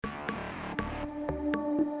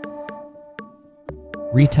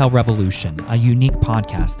Retail Revolution, a unique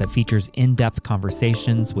podcast that features in-depth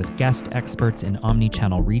conversations with guest experts in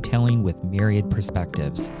omnichannel retailing with myriad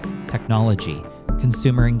perspectives, technology,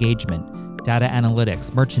 consumer engagement, data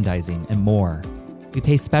analytics, merchandising, and more. We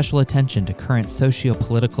pay special attention to current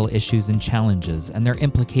socio-political issues and challenges and their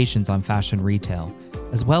implications on fashion retail,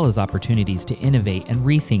 as well as opportunities to innovate and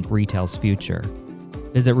rethink retail's future.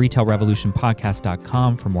 Visit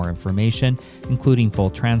retailrevolutionpodcast.com for more information, including full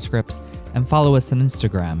transcripts, and follow us on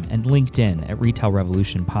Instagram and LinkedIn at Retail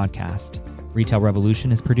Revolution Podcast. Retail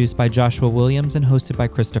Revolution is produced by Joshua Williams and hosted by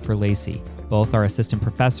Christopher Lacey. Both are assistant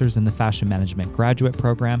professors in the Fashion Management Graduate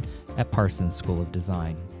Program at Parsons School of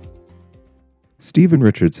Design. Stephen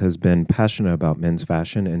Richards has been passionate about men's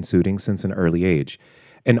fashion and suiting since an early age,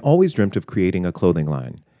 and always dreamt of creating a clothing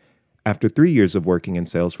line. After 3 years of working in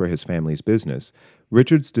sales for his family's business,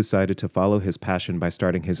 Richards decided to follow his passion by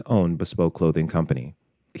starting his own bespoke clothing company.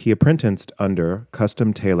 He apprenticed under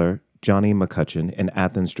custom tailor Johnny McCutcheon in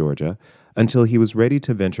Athens, Georgia, until he was ready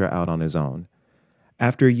to venture out on his own.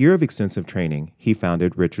 After a year of extensive training, he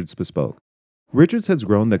founded Richards Bespoke. Richards has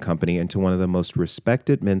grown the company into one of the most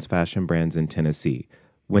respected men's fashion brands in Tennessee,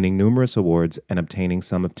 winning numerous awards and obtaining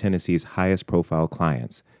some of Tennessee's highest profile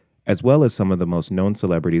clients, as well as some of the most known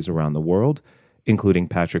celebrities around the world, including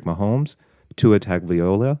Patrick Mahomes, Tua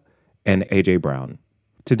Tagovailoa, and A.J. Brown.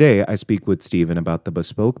 Today, I speak with Stephen about the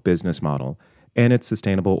bespoke business model and its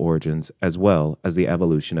sustainable origins, as well as the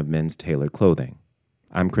evolution of men's tailored clothing.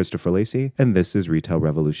 I'm Christopher Lacey, and this is Retail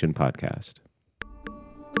Revolution Podcast.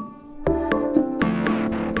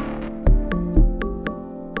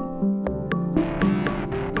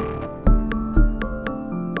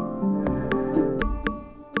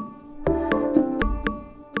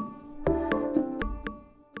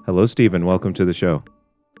 Hello, Stephen. Welcome to the show.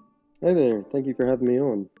 Hey there. Thank you for having me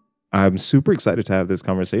on. I'm super excited to have this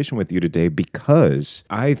conversation with you today because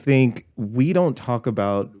I think we don't talk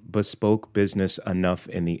about bespoke business enough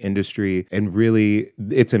in the industry and really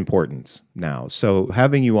its importance now. So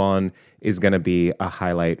having you on is going to be a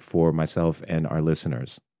highlight for myself and our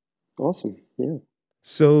listeners. Awesome. Yeah.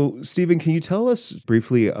 So, Stephen, can you tell us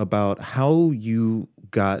briefly about how you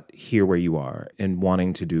got here where you are and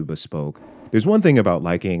wanting to do bespoke? There's one thing about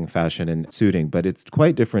liking fashion and suiting, but it's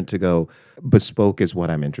quite different to go, bespoke is what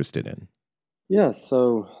I'm interested in. Yeah.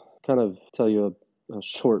 So, kind of tell you a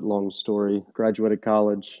short, long story. Graduated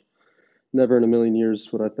college. Never in a million years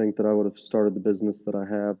would I think that I would have started the business that I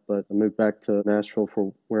have, but I moved back to Nashville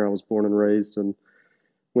for where I was born and raised and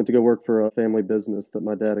went to go work for a family business that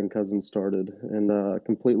my dad and cousin started in a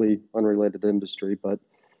completely unrelated industry, but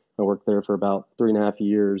I worked there for about 3.5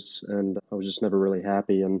 years and I was just never really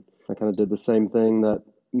happy. And I kind of did the same thing that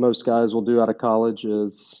most guys will do out of college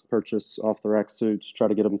is purchase off the rack suits, try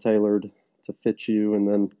to get them tailored to fit you, and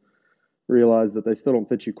then realize that they still don't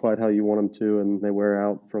fit you quite how you want them to, and they wear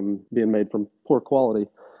out from being made from poor quality.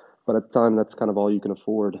 But at the time, that's kind of all you can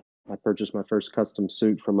afford. I purchased my first custom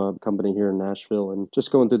suit from a company here in Nashville, and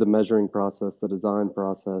just going through the measuring process, the design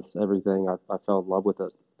process, everything, I fell in love with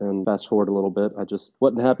it. And fast forward a little bit, I just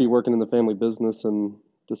wasn't happy working in the family business and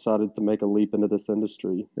decided to make a leap into this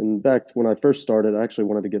industry. In fact, when I first started, I actually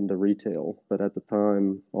wanted to get into retail, but at the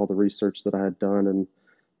time, all the research that I had done and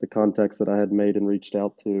the contacts that I had made and reached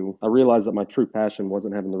out to, I realized that my true passion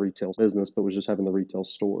wasn't having the retail business, but was just having the retail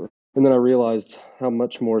store. And then I realized how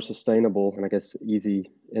much more sustainable and I guess easy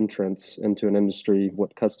entrance into an industry,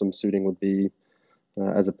 what custom suiting would be,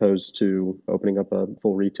 as opposed to opening up a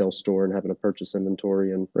full retail store and having to purchase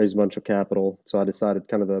inventory and raise a bunch of capital. So I decided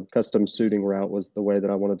kind of the custom suiting route was the way that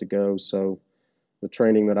I wanted to go. So the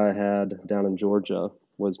training that I had down in Georgia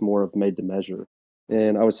was more of made to measure.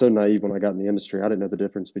 And I was so naive when I got in the industry. I didn't know the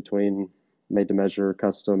difference between made to measure,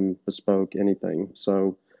 custom, bespoke, anything.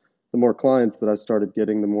 So the more clients that I started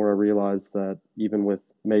getting, the more I realized that even with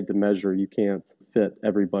made to measure, you can't fit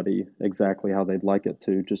everybody exactly how they'd like it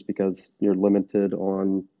to, just because you're limited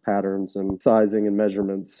on patterns and sizing and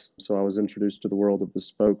measurements. So I was introduced to the world of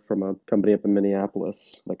bespoke from a company up in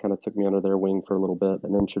Minneapolis that kind of took me under their wing for a little bit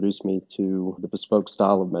and introduced me to the bespoke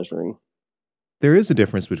style of measuring. There is a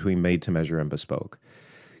difference between made to measure and bespoke.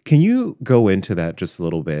 Can you go into that just a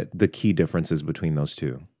little bit, the key differences between those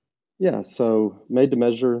two? Yeah, so made to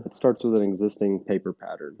measure, it starts with an existing paper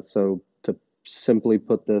pattern. So to simply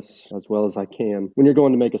put this as well as I can, when you're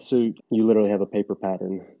going to make a suit, you literally have a paper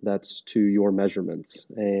pattern that's to your measurements.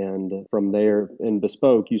 And from there, in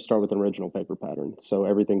bespoke, you start with an original paper pattern. So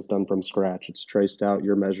everything's done from scratch. It's traced out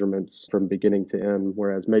your measurements from beginning to end.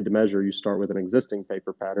 Whereas made to measure, you start with an existing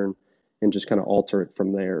paper pattern and just kind of alter it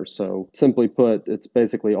from there. So simply put, it's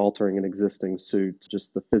basically altering an existing suit.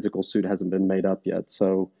 Just the physical suit hasn't been made up yet.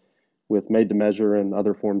 So with made to measure and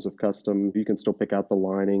other forms of custom, you can still pick out the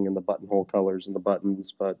lining and the buttonhole colors and the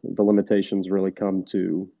buttons, but the limitations really come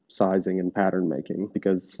to sizing and pattern making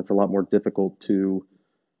because it's a lot more difficult to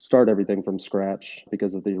start everything from scratch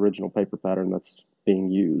because of the original paper pattern that's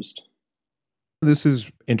being used. This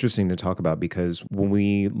is interesting to talk about because when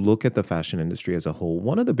we look at the fashion industry as a whole,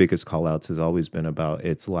 one of the biggest callouts has always been about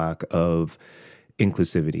its lack of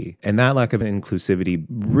inclusivity. And that lack of inclusivity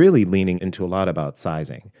really leaning into a lot about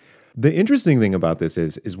sizing. The interesting thing about this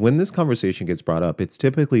is when this conversation gets brought up, it's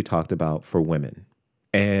typically talked about for women.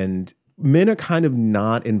 And men are kind of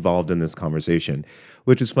not involved in this conversation,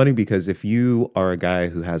 which is funny because if you are a guy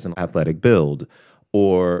who has an athletic build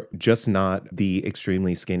or just not the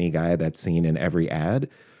extremely skinny guy that's seen in every ad,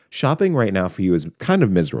 shopping right now for you is kind of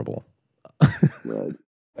miserable. Right.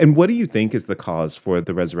 And what do you think is the cause for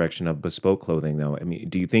the resurrection of bespoke clothing, though? I mean,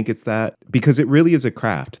 do you think it's that? Because it really is a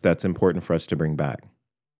craft that's important for us to bring back.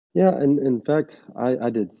 Yeah, and in fact, I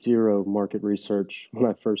did zero market research when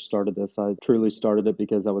I first started this. I truly started it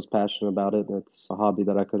because I was passionate about it, and it's a hobby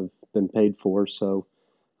that I could have been paid for. So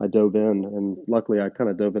I dove in, and luckily I kind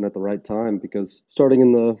of dove in at the right time because starting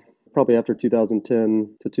in the probably after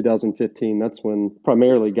 2010 to 2015, that's when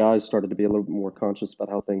primarily guys started to be a little bit more conscious about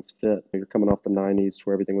how things fit. You're coming off the 90s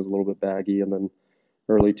where everything was a little bit baggy, and then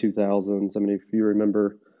early 2000s. I mean, if you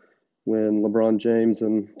remember when LeBron James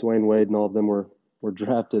and Dwayne Wade and all of them were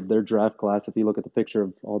drafted, their draft class, if you look at the picture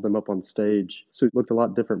of all of them up on stage, so it looked a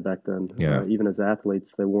lot different back then. Yeah. Even as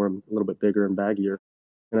athletes, they wore them a little bit bigger and baggier.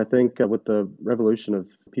 And I think with the revolution of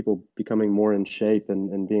people becoming more in shape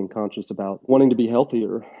and being conscious about wanting to be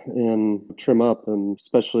healthier and trim up, and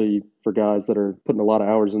especially for guys that are putting a lot of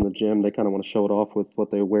hours in the gym, they kind of want to show it off with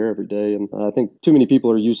what they wear every day. And I think too many people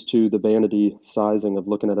are used to the vanity sizing of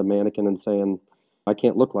looking at a mannequin and saying, I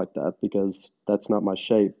can't look like that because that's not my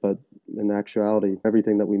shape. But in actuality,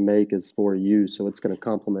 everything that we make is for you. So it's going to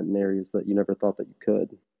complement in areas that you never thought that you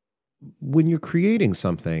could. When you're creating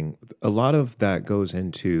something, a lot of that goes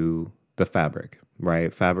into the fabric,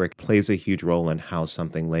 right? Fabric plays a huge role in how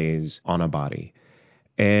something lays on a body.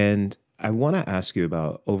 And I want to ask you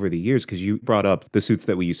about over the years, because you brought up the suits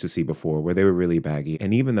that we used to see before where they were really baggy,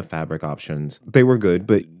 and even the fabric options, they were good,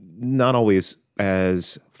 but not always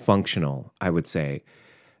as functional, I would say,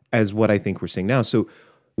 as what I think we're seeing now. So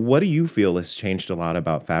what do you feel has changed a lot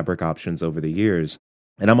about fabric options over the years?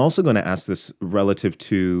 And I'm also going to ask this relative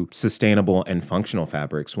to sustainable and functional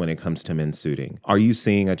fabrics when it comes to men's suiting. Are you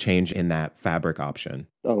seeing a change in that fabric option?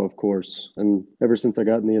 Oh, of course. And ever since I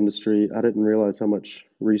got in the industry, I didn't realize how much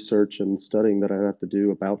research and studying that I have to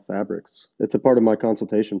do about fabrics. It's a part of my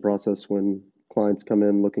consultation process when clients come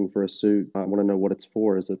in looking for a suit. I want to know what it's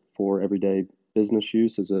for. Is it for everyday business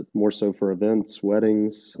use? Is it more so for events,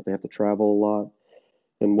 weddings? They have to travel a lot.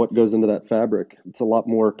 And what goes into that fabric? It's a lot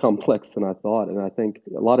more complex than I thought. And I think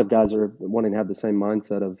a lot of guys are wanting to have the same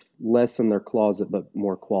mindset of less in their closet, but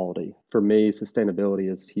more quality. For me,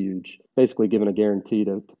 sustainability is huge. Basically giving a guarantee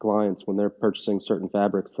to clients when they're purchasing certain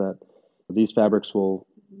fabrics that these fabrics will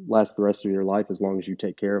last the rest of your life as long as you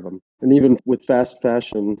take care of them. And even with fast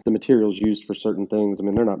fashion, the materials used for certain things, I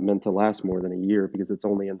mean, they're not meant to last more than a year because it's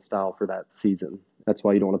only in style for that season. That's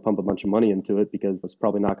why you don't want to pump a bunch of money into it because it's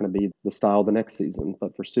probably not going to be the style the next season.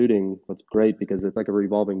 But for suiting, it's great because it's like a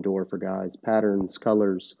revolving door for guys. Patterns,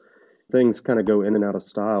 colors, things kind of go in and out of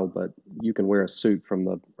style, but you can wear a suit from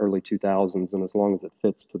the early 2000s, and as long as it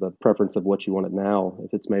fits to the preference of what you want it now,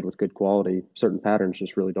 if it's made with good quality, certain patterns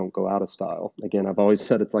just really don't go out of style. Again, I've always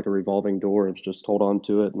said it's like a revolving door. It's just hold on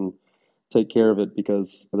to it and take care of it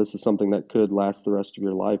because this is something that could last the rest of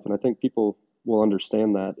your life. And I think people will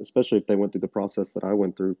understand that, especially if they went through the process that I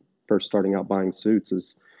went through first starting out buying suits,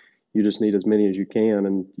 is you just need as many as you can,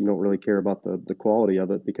 and you don't really care about the quality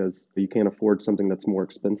of it because you can't afford something that's more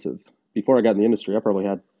expensive. Before I got in the industry, I probably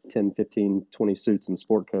had 10, 15, 20 suits and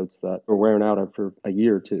sport coats that were wearing out after a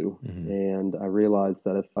year or two. Mm-hmm. And I realized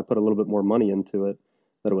that if I put a little bit more money into it,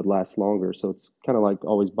 that it would last longer. So it's kind of like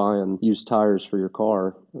always buying used tires for your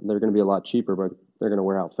car. They're going to be a lot cheaper, but they're going to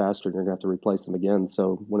wear out faster and you're going to have to replace them again.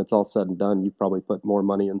 So when it's all said and done, you probably put more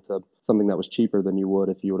money into something that was cheaper than you would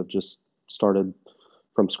if you would have just started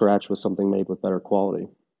from scratch with something made with better quality.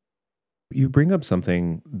 You bring up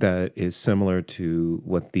something that is similar to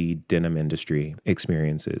what the denim industry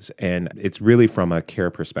experiences, and it's really from a care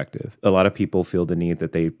perspective. A lot of people feel the need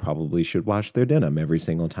that they probably should wash their denim every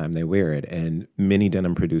single time they wear it, and many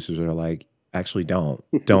denim producers are like, actually don't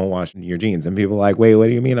wash your jeans. And people are like, wait, what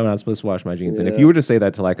do you mean I'm not supposed to wash my jeans? Yeah. And if you were to say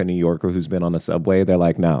that to like a New Yorker who's been on the subway, they're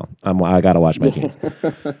like, no, I got to wash my jeans.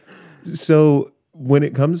 So when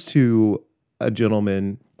it comes to a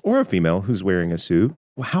gentleman or a female who's wearing a suit,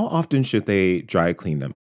 how often should they dry clean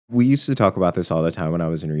them? We used to talk about this all the time when I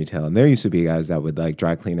was in retail, and there used to be guys that would like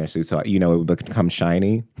dry clean their suits so it would become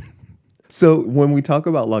shiny. So when we talk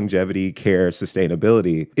about longevity, care,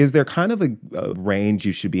 sustainability, is there kind of a range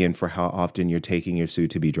you should be in for how often you're taking your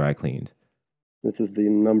suit to be dry cleaned? This is the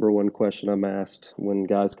number one question I'm asked when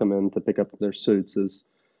guys come in to pick up their suits is,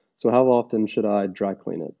 so how often should I dry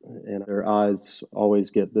clean it? And their eyes always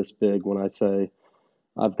get this big when I say,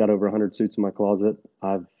 I've got over 100 suits in my closet.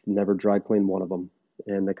 I've never dry cleaned one of them.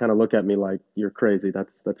 And they kind of look at me like, you're crazy.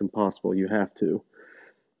 That's impossible. You have to.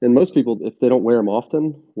 And most people, if they don't wear them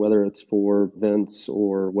often, whether it's for events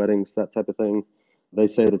or weddings, that type of thing, they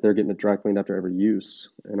say that they're getting it dry cleaned after every use.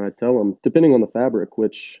 And I tell them, depending on the fabric,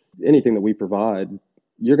 which anything that we provide,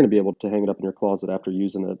 you're going to be able to hang it up in your closet after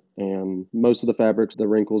using it. And most of the fabrics, the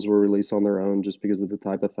wrinkles will release on their own just because of the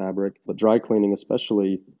type of fabric. But dry cleaning,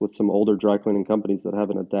 especially with some older dry cleaning companies that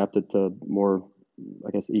haven't adapted to more,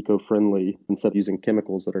 I guess, eco-friendly, instead of using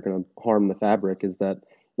chemicals that are going to harm the fabric, is that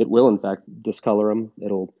it will, in fact, discolor them.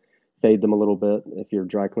 It'll fade them a little bit if you're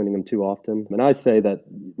dry cleaning them too often. And I say that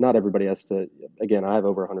not everybody has to, again, I have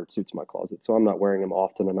over 100 suits in my closet, so I'm not wearing them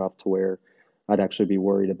often enough to where I'd actually be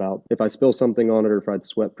worried about if I spill something on it or if I'd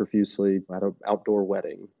sweat profusely at an outdoor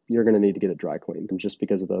wedding. You're going to need to get it dry cleaned just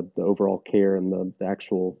because of the overall care, and the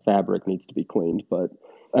actual fabric needs to be cleaned. But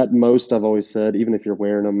at most, I've always said, even if you're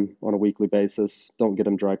wearing them on a weekly basis, don't get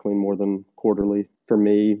them dry cleaned more than quarterly. For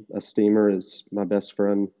me, a steamer is my best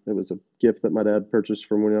friend. It was a gift that my dad purchased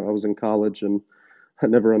from when I was in college, and I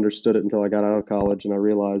never understood it until I got out of college, and I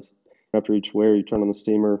realized after each wear, you turn on the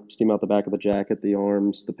steamer, steam out the back of the jacket, the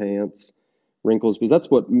arms, the pants, wrinkles, because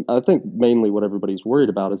that's what I think mainly what everybody's worried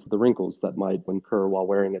about is the wrinkles that might incur while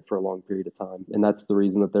wearing it for a long period of time. And that's the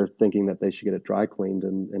reason that they're thinking that they should get it dry cleaned.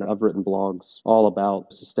 And I've written blogs all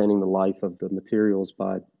about sustaining the life of the materials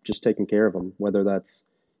by just taking care of them, whether that's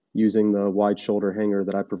using the wide shoulder hanger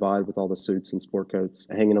that I provide with all the suits and sport coats,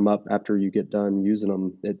 hanging them up after you get done using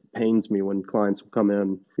them. It pains me when clients will come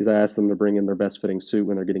in because I ask them to bring in their best fitting suit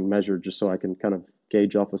when they're getting measured, just so I can kind of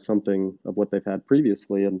gauge off of something of what they've had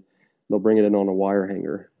previously. And they'll bring it in on a wire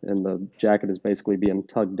hanger and the jacket is basically being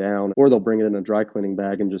tugged down, or they'll bring it in a dry cleaning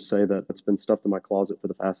bag and just say that it's been stuffed in my closet for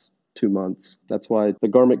the past 2 months. That's why the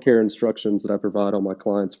garment care instructions that I provide all my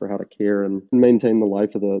clients for how to care and maintain the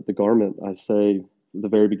life of the garment, I say at the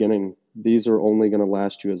very beginning, these are only going to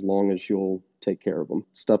last you as long as you'll take care of them.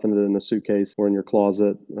 Stuffing it in a suitcase or in your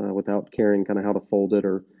closet without caring kind of how to fold it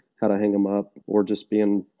or how to hang them up, or just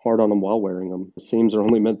being hard on them while wearing them. The seams are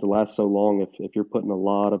only meant to last so long if you're putting a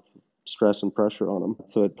lot of stress and pressure on them.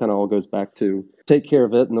 So it kind of all goes back to take care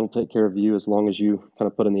of it and it'll take care of you as long as you kind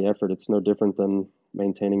of put in the effort. It's no different than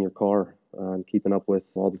maintaining your car and keeping up with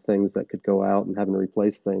all the things that could go out and having to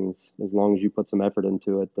replace things. As long as you put some effort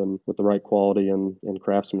into it, then with the right quality and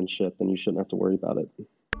craftsmanship, then you shouldn't have to worry about it.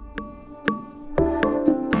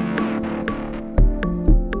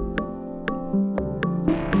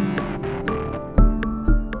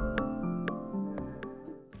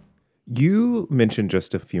 You mentioned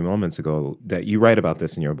just a few moments ago that you write about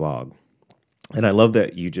this in your blog. And I love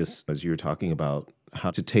that you just, as you were talking about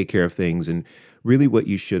how to take care of things and really what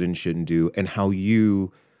you should and shouldn't do, and how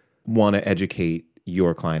you want to educate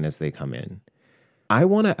your client as they come in. I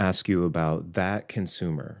want to ask you about that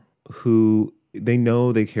consumer who they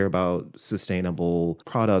know they care about sustainable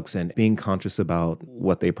products and being conscious about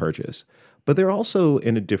what they purchase, but they're also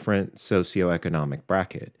in a different socioeconomic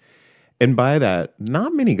bracket. And by that,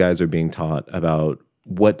 not many guys are being taught about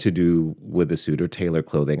what to do with a suit or tailor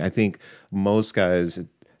clothing. I think most guys,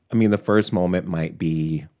 the first moment might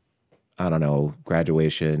be, I don't know,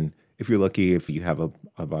 graduation. If you're lucky, if you have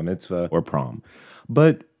a bar mitzvah or prom.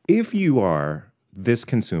 But if you are this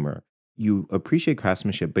consumer, you appreciate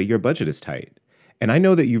craftsmanship, but your budget is tight. And I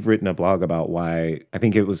know that you've written a blog about why, I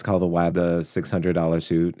think it was called why the $600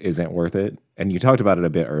 suit isn't worth it. And you talked about it a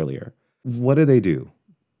bit earlier. What do they do?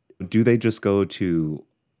 Do they just go to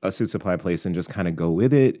a suit supply place and just kind of go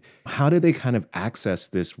with it? How do they kind of access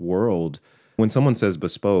this world? When someone says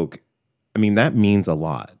bespoke, that means a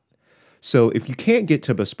lot. So if you can't get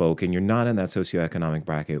to bespoke and you're not in that socioeconomic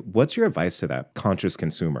bracket, what's your advice to that conscious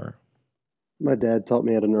consumer? My dad taught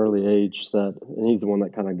me at an early age that, and he's the one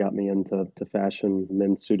that kind of got me into fashion,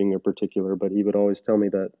 men's suiting in particular, but he would always tell me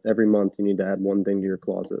that every month you need to add one thing to your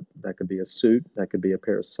closet. That could be a suit, that could be a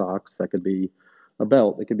pair of socks, that could be a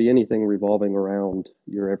belt. It could be anything revolving around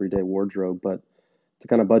your everyday wardrobe, but to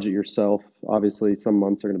kind of budget yourself, obviously some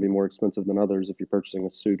months are going to be more expensive than others if you're purchasing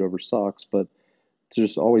a suit over socks, but to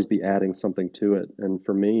just always be adding something to it. And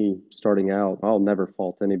for me, starting out, I'll never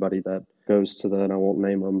fault anybody that goes to and I won't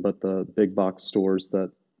name them, but the big box stores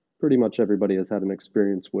that pretty much everybody has had an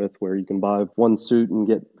experience with, where you can buy one suit and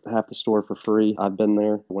get half the store for free. I've been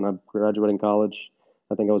there. When I graduated in college,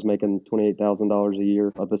 I think I was making $28,000 a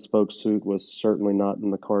year. A bespoke suit was certainly not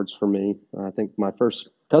in the cards for me. I think my first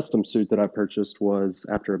custom suit that I purchased was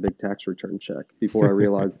after a big tax return check, before I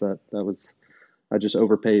realized I just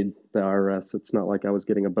overpaid the IRS. It's not like I was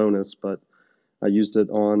getting a bonus, but I used it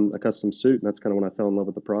on a custom suit, and that's kind of when I fell in love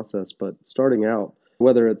with the process. But starting out,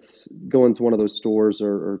 whether it's going to one of those stores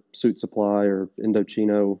or Suit Supply or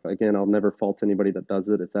Indochino, again, I'll never fault anybody that does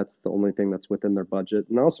it if that's the only thing that's within their budget.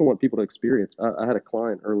 And I also want people to experience. I had a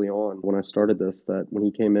client early on when I started this that when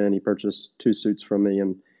he came in, he purchased 2 suits from me.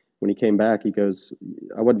 And when he came back, he goes,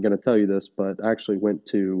 I wasn't going to tell you this, but I actually went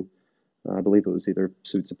to, I believe it was either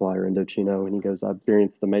Suit Supply or Indochino. And he goes, I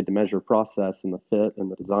experienced the made to measure process and the fit and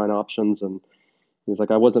the design options. And he's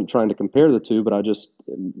like, I wasn't trying to compare the two, but I just,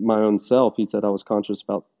 my own self, he said I was conscious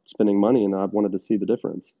about spending money and I wanted to see the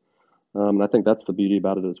difference. And I think that's the beauty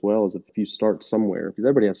about it as well, is if you start somewhere, because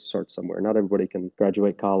everybody has to start somewhere. Not everybody can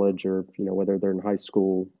graduate college or, whether they're in high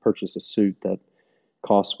school, purchase a suit that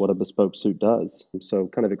costs what a bespoke suit does. So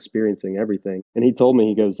kind of experiencing everything. And he told me,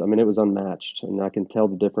 he goes, it was unmatched, and I can tell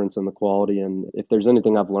the difference in the quality. And if there's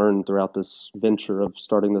anything I've learned throughout this venture of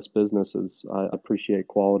starting this business is I appreciate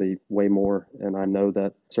quality way more. And I know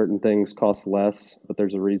that certain things cost less, but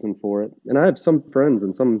there's a reason for it. And I have some friends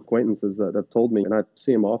and some acquaintances that have told me, and I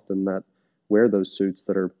see them often, that wear those suits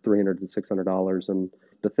that are $300 to $600, and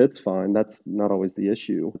the fit's fine. That's not always the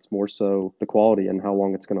issue. It's more so the quality and how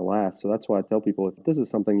long it's going to last. So that's why I tell people, if this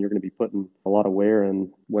is something you're going to be putting a lot of wear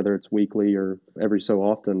in, whether it's weekly or every so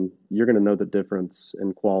often, you're going to know the difference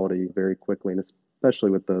in quality very quickly. And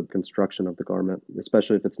especially with the construction of the garment,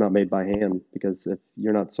 especially if it's not made by hand, because if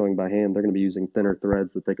you're not sewing by hand, they're going to be using thinner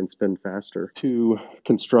threads that they can spin faster to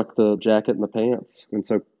construct the jacket and the pants. And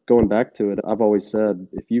so going back to it, I've always said,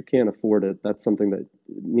 if you can't afford it, that's something that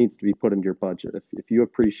needs to be put into your budget. If you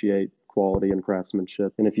appreciate quality and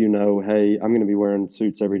craftsmanship, and if you know, hey, I'm going to be wearing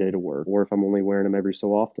suits every day to work, or if I'm only wearing them every so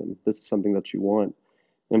often, this is something that you want,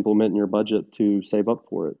 implement in your budget to save up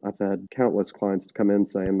for it. I've had countless clients to come in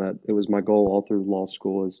saying that it was my goal all through law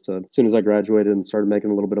school is to, as soon as I graduated and started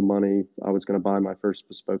making a little bit of money, I was going to buy my first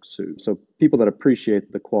bespoke suit. So people that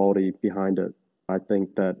appreciate the quality behind it, I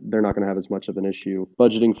think that they're not going to have as much of an issue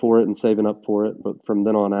budgeting for it and saving up for it. But from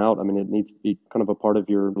then on out, it needs to be kind of a part of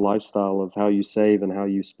your lifestyle of how you save and how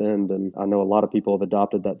you spend. And I know a lot of people have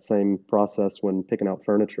adopted that same process when picking out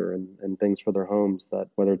furniture and things for their homes, that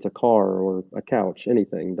whether it's a car or a couch,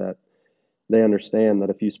 anything, that they understand that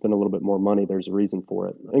if you spend a little bit more money, there's a reason for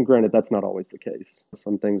it. And granted, that's not always the case.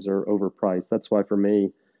 Some things are overpriced. That's why for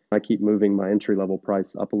me, I keep moving my entry level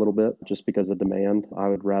price up a little bit just because of demand. I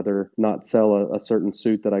would rather not sell a certain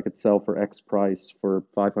suit that I could sell for X price for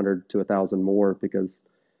 500 to 1,000 more, because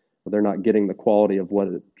they're not getting the quality of what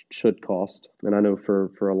it should cost. And I know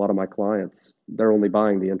for a lot of my clients, they're only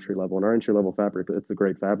buying the entry level, and our entry level fabric, it's a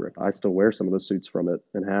great fabric. I still wear some of the suits from it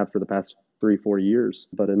and have for the past 3-4 years.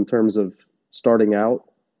 But in terms of starting out,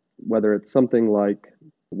 whether it's something like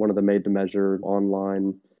one of the made to measure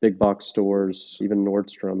online big box stores, even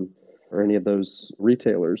Nordstrom, or any of those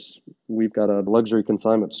retailers. We've got a luxury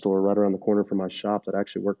consignment store right around the corner from my shop that I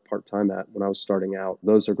actually worked part-time at when I was starting out.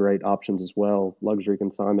 Those are great options as well. Luxury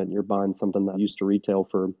consignment, you're buying something that used to retail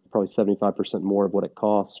for probably 75% more of what it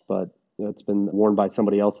costs, but it's been worn by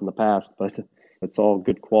somebody else in the past, but it's all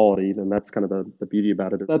good quality, and that's kind of the beauty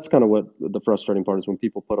about it. That's kind of what the frustrating part is, when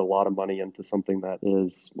people put a lot of money into something that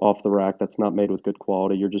is off the rack, that's not made with good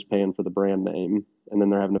quality. You're just paying for the brand name, and then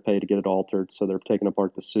they're having to pay to get it altered, so they're taking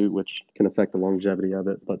apart the suit, which can affect the longevity of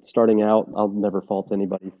it. But starting out, I'll never fault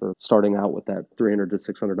anybody for starting out with that $300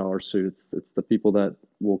 to $600 suit. It's the people that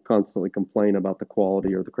will constantly complain about the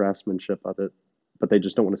quality or the craftsmanship of it, but they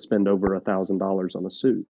just don't want to spend over $1,000 on a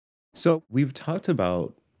suit. So we've talked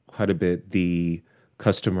about quite a bit the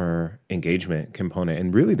customer engagement component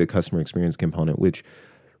and really the customer experience component, which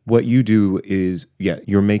what you do is,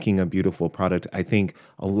 you're making a beautiful product. I think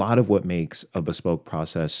a lot of what makes a bespoke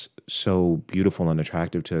process so beautiful and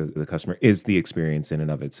attractive to the customer is the experience in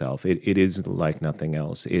and of itself. It is like nothing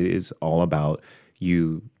else. It is all about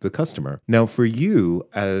you, the customer. Now, for you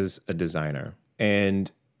as a designer,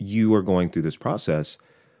 and you are going through this process,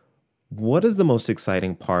 what is the most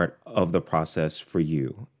exciting part of the process for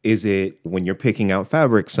you? Is it when you're picking out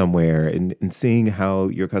fabric somewhere and seeing how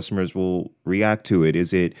your customers will react to it?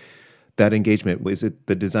 Is it that engagement? Is it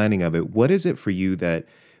the designing of it? What is it for you that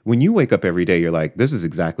when you wake up every day, you're like, this is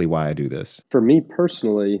exactly why I do this? For me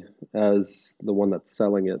personally, as the one that's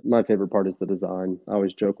selling it, my favorite part is the design. I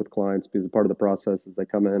always joke with clients, because part of the process is they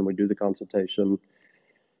come in, we do the consultation,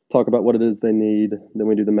 talk about what it is they need. Then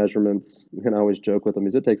we do the measurements. And I always joke with them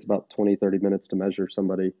is it takes about 20, 30 minutes to measure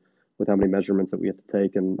somebody with how many measurements that we have to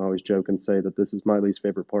take. And I always joke and say that this is my least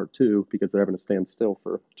favorite part too, because they're having to stand still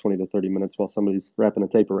for 20 to 30 minutes while somebody's wrapping a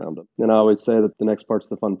tape around them. And I always say that the next part's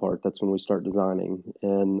the fun part. That's when we start designing.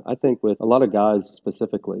 And I think with a lot of guys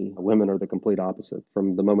specifically, women are the complete opposite.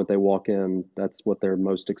 From the moment they walk in, that's what they're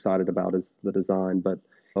most excited about is the design. But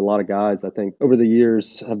a lot of guys, I think, over the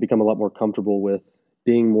years have become a lot more comfortable with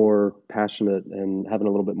being more passionate and having a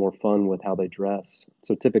little bit more fun with how they dress.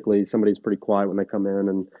 So typically somebody's pretty quiet when they come in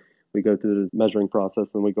and we go through the measuring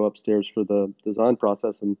process and we go upstairs for the design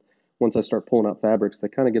process. And once I start pulling out fabrics, they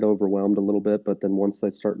kind of get overwhelmed a little bit. But then once they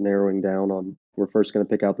start narrowing down on, we're first going to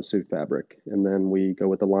pick out the suit fabric and then we go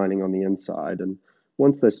with the lining on the inside. And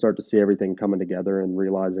once they start to see everything coming together and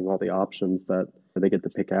realizing all the options that they get to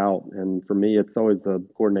pick out. And for me, it's always the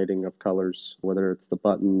coordinating of colors, whether it's the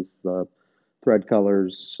buttons, the thread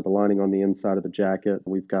colors, the lining on the inside of the jacket.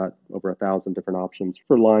 We've got over 1,000 different options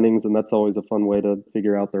for linings, and that's always a fun way to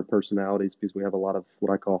figure out their personalities because we have a lot of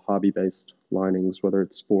what I call hobby-based linings, whether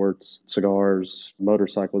it's sports, cigars,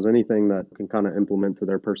 motorcycles, anything that can kind of implement to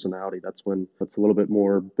their personality. That's when it's a little bit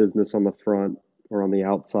more business on the front or on the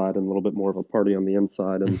outside and a little bit more of a party on the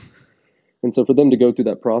inside. And so for them to go through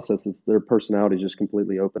that process is their personalities just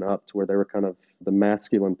completely open up to where they were kind of the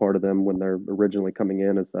masculine part of them when they're originally coming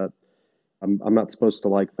in is that I'm not supposed to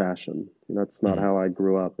like fashion. That's not how I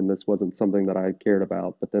grew up, and this wasn't something that I cared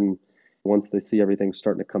about. But then once they see everything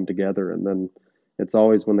starting to come together, and then it's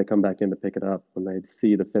always when they come back in to pick it up, when they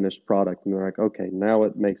see the finished product, and they're like, okay, now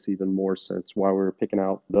it makes even more sense why we were picking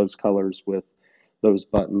out those colors with those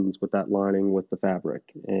buttons, with that lining, with the fabric.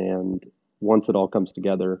 And once it all comes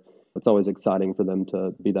together, it's always exciting for them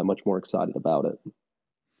to be that much more excited about it.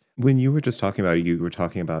 When you were just talking about it, you were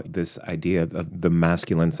talking about this idea of the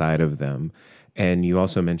masculine side of them. And you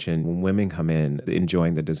also mentioned when women come in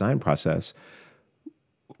enjoying the design process.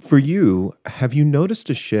 For you, have you noticed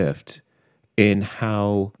a shift in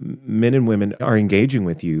how men and women are engaging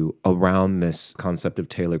with you around this concept of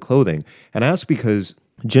tailored clothing? And I ask because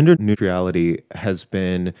gender neutrality has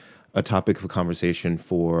been a topic of conversation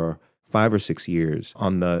for 5 or 6 years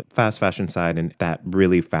on the fast fashion side and that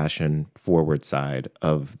really fashion forward side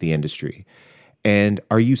of the industry. And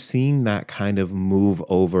are you seeing that kind of move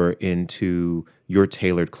over into your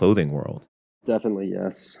tailored clothing world? Definitely,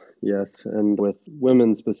 yes. Yes. And with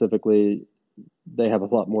women specifically, they have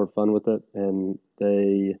a lot more fun with it. And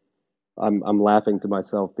I'm laughing to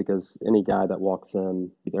myself because any guy that walks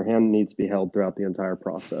in, their hand needs to be held throughout the entire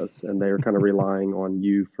process. And they're kind of relying on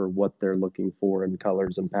you for what they're looking for in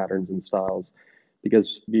colors and patterns and styles.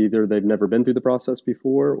 Because either they've never been through the process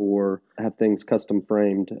before or have things custom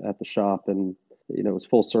framed at the shop. And, it was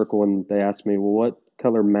full circle. And they asked me, well, what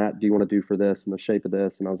color mat do you want to do for this and the shape of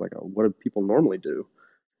this? And I was like, oh, what do people normally do?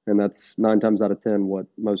 And that's 9 times out of 10 what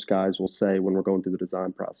most guys will say when we're going through the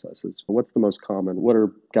design process is what's the most common? What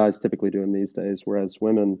are guys typically doing these days? Whereas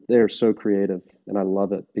women, they are so creative and I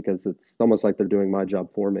love it because it's almost like they're doing my job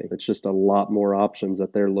for me. It's just a lot more options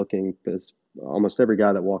that they're looking because almost every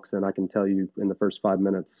guy that walks in, I can tell you in the first 5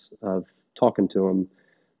 minutes of talking to them,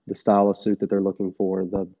 the style of suit that they're looking for,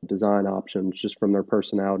 the design options, just from their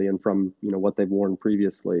personality and from, what they've worn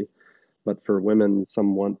previously. But for women,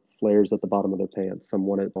 some want flares at the bottom of their pants. Some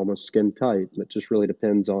want it almost skin tight. It just really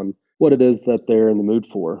depends on what it is that they're in the mood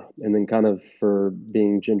for. And then kind of for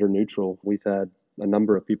being gender neutral, we've had a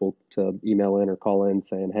number of people to email in or call in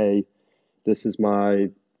saying, hey, this is my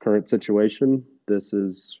current situation. This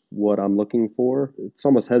is what I'm looking for. It's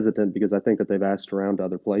almost hesitant because I think that they've asked around to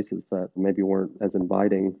other places that maybe weren't as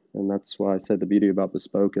inviting. And that's why I said the beauty about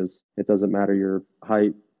Bespoke is it doesn't matter your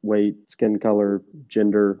height, weight, skin color,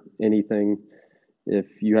 gender, anything.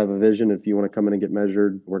 If you have a vision, if you want to come in and get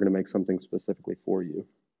measured, we're going to make something specifically for you.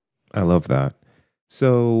 I love that.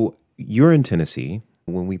 So you're in Tennessee.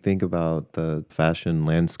 When we think about the fashion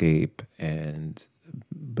landscape and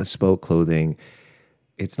bespoke clothing,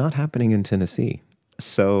 it's not happening in Tennessee.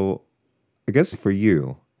 So I guess for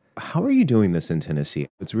you, how are you doing this in Tennessee?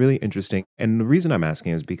 It's really interesting. And the reason I'm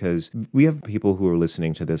asking is because we have people who are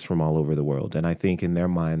listening to this from all over the world. And I think in their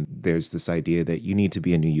mind, there's this idea that you need to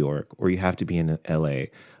be in New York or you have to be in LA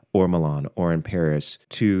or Milan or in Paris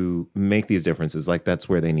to make these differences. Like that's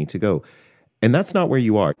where they need to go. And that's not where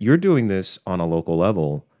you are. You're doing this on a local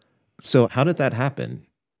level. So how did that happen?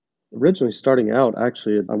 Originally starting out,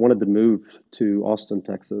 actually, I wanted to move to Austin,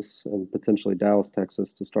 Texas, and potentially Dallas,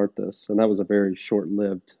 Texas to start this. And that was a very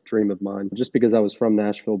short-lived dream of mine. Just because I was from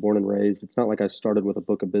Nashville, born and raised, it's not like I started with a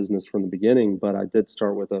book of business from the beginning, but I did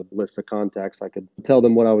start with a list of contacts. I could tell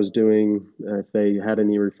them what I was doing, if they had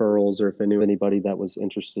any referrals or if they knew anybody that was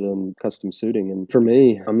interested in custom suiting. And for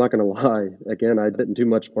me, I'm not going to lie, again, I didn't do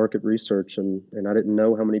much market research and I didn't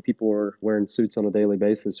know how many people were wearing suits on a daily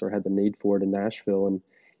basis or had the need for it in Nashville. And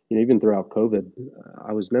even throughout COVID,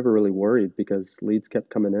 I was never really worried because leads kept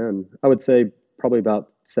coming in. I would say probably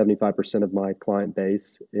about 75% of my client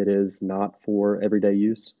base, it is not for everyday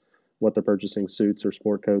use, what they're purchasing suits or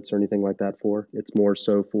sport coats or anything like that for. It's more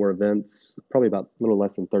so for events. Probably about a little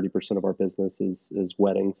less than 30% of our business is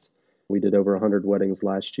weddings. We did over 100 weddings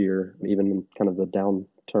last year, even in kind of the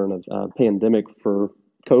downturn of pandemic for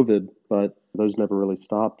COVID, but those never really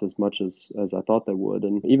stopped as much as I thought they would.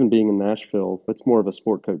 And even being in Nashville, it's more of a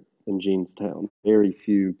sport coat and jeans town. Very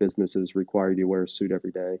few businesses require you to wear a suit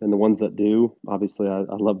every day. And the ones that do, obviously, I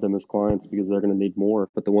love them as clients because they're going to need more.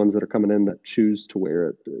 But the ones that are coming in that choose to wear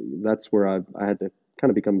it, that's where I had to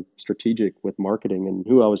kind of become strategic with marketing and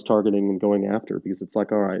who I was targeting and going after, because it's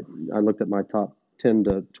like, all right, I looked at my top 10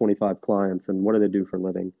 to 25 clients and what do they do for a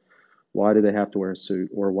living? Why do they have to wear a suit,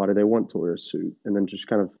 or why do they want to wear a suit? And then just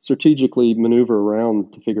kind of strategically maneuver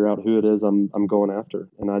around to figure out who it is I'm going after.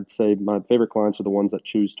 And I'd say my favorite clients are the ones that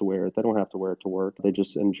choose to wear it. They don't have to wear it to work. They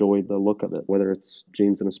just enjoy the look of it, whether it's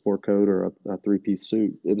jeans and a sport coat or a three-piece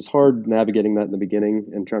suit. It was hard navigating that in the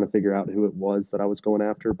beginning and trying to figure out who it was that I was going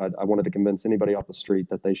after, but I wanted to convince anybody off the street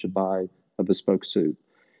that they should buy a bespoke suit.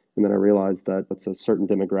 And then I realized that it's a certain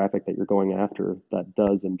demographic that you're going after that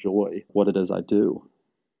does enjoy what it is I do.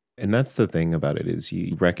 And that's the thing about it, is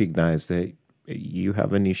you recognize that you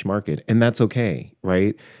have a niche market, and that's okay,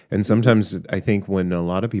 right? And sometimes I think when a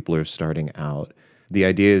lot of people are starting out, the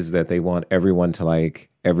idea is that they want everyone to like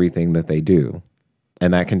everything that they do.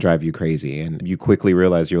 And that can drive you crazy. And you quickly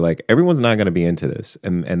realize you're like, everyone's not going to be into this.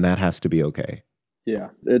 And that has to be okay. Yeah,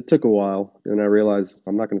 it took a while. And I realized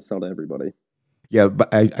I'm not going to sell to everybody. Yeah,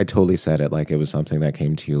 but I totally said it like it was something that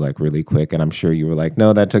came to you like really quick. And I'm sure you were like,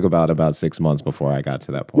 no, that took about 6 months before I got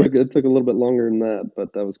to that point. It took a little bit longer than that,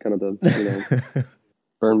 but that was kind of the,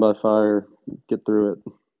 burn by fire, get through it.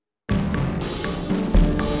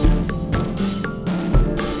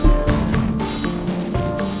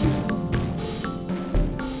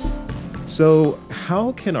 So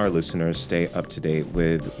how can our listeners stay up to date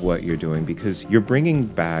with what you're doing? Because you're bringing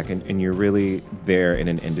back and you're really there in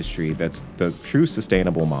an industry that's the true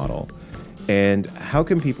sustainable model. And how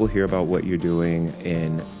can people hear about what you're doing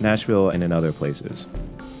in Nashville and in other places?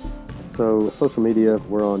 So social media,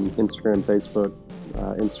 we're on Instagram, Facebook,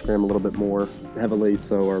 Instagram a little bit more heavily.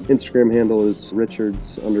 So our Instagram handle is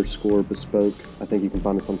Richards_bespoke. I think you can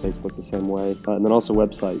find us on Facebook the same way. And then also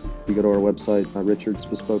website. If you go to our website,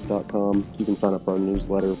 richardsbespoke.com, you can sign up for our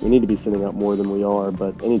newsletter. We need to be sending out more than we are,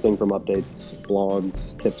 but anything from updates,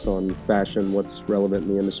 blogs, tips on fashion, what's relevant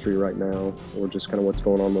in the industry right now, or just kind of what's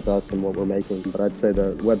going on with us and what we're making. But I'd say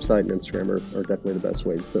the website and Instagram are definitely the best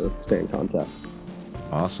ways to stay in contact.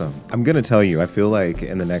 Awesome. I'm going to tell you, I feel like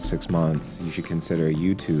in the next 6 months, you should consider a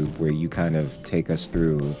YouTube where you kind of take us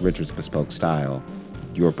through Richards Bespoke style,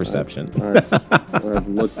 your perception. I've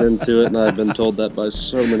looked into it and I've been told that by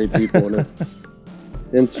so many people, and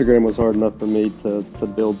Instagram was hard enough for me to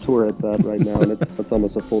build to where it's at right now, and it's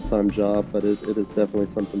almost a full-time job, but it is definitely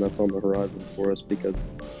something that's on the horizon for us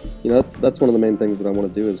because, that's one of the main things that I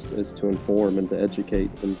want to do is to inform and to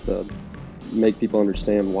educate and to make people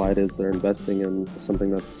understand why it is they're investing in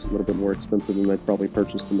something that's a little bit more expensive than they've probably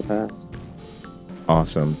purchased in the past.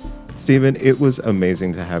 Awesome. Stephen, it was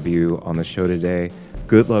amazing to have you on the show today.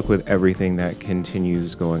 Good luck with everything that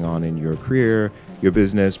continues going on in your career, your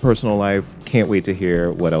business, personal life. Can't wait to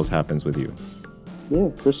hear what else happens with you. Yeah,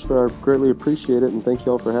 Christopher, I greatly appreciate it, and thank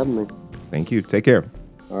you all for having me. Thank you. Take care.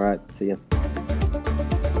 All right. See ya.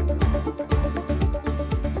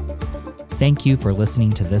 Thank you for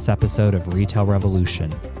listening to this episode of Retail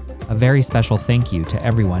Revolution. A very special thank you to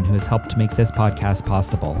everyone who has helped to make this podcast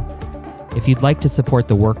possible. If you'd like to support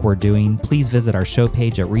the work we're doing, please visit our show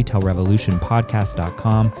page at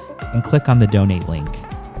retailrevolutionpodcast.com and click on the donate link.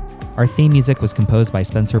 Our theme music was composed by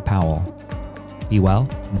Spencer Powell. Be well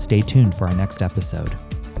and stay tuned for our next episode.